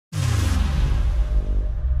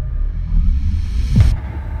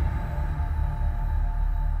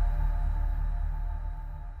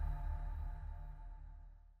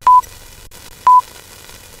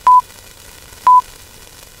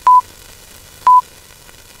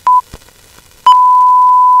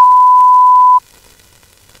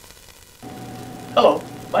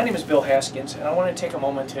Bill Haskins, and I want to take a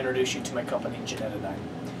moment to introduce you to my company, Genetidyne.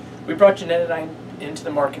 We brought Genetidyne into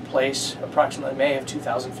the marketplace approximately May of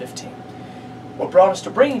 2015. What brought us to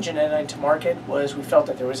bringing Genetidyne to market was we felt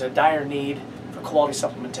that there was a dire need for quality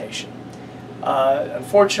supplementation.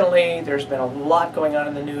 Unfortunately, there's been a lot going on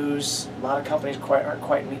in the news. A lot of companies aren't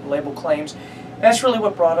quite meeting label claims. And that's really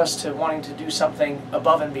what brought us to wanting to do something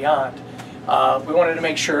above and beyond. We wanted to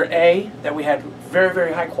make sure, A, that we had very,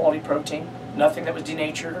 very high quality protein, nothing that was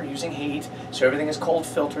denatured or using heat, so everything is cold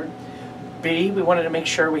filtered. B, we wanted to make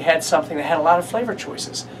sure we had something that had a lot of flavor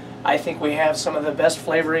choices. I think we have some of the best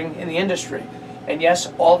flavoring in the industry. And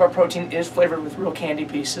yes, all of our protein is flavored with real candy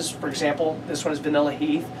pieces. For example, this one is Vanilla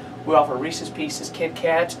Heath. We offer Reese's Pieces, Kit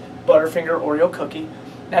Kat, Butterfinger, Oreo cookie.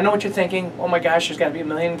 Now I know what you're thinking, oh my gosh, there's got to be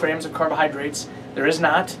 1,000,000 grams of carbohydrates. There is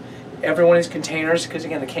not. Everyone is containers, because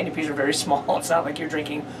again, the candy pieces are very small. It's not like you're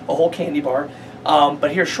drinking a whole candy bar.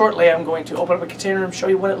 But here shortly, I'm going to open up a container and show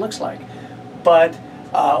you what it looks like. But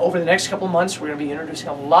over the next couple of months, we're going to be introducing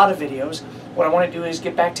a lot of videos. What I want to do is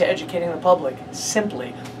get back to educating the public.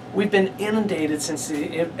 Simply, we've been inundated since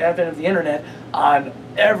the advent of the internet on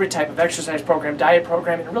every type of exercise program, diet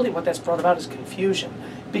program, and really what that's brought about is confusion,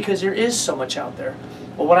 because there is so much out there.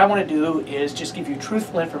 But what I want to do is just give you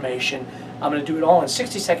truthful information. I'm going to do it all in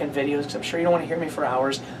 60-second videos, because I'm sure you don't want to hear me for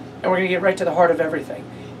hours, and we're going to get right to the heart of everything.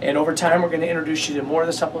 And over time, we're going to introduce you to more of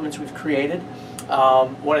the supplements we've created.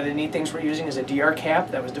 One of the neat things we're using is a DR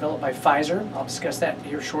cap that was developed by Pfizer. I'll discuss that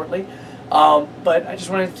here shortly. But I just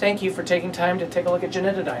want to thank you for taking time to take a look at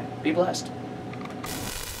Genetidyne. Be blessed.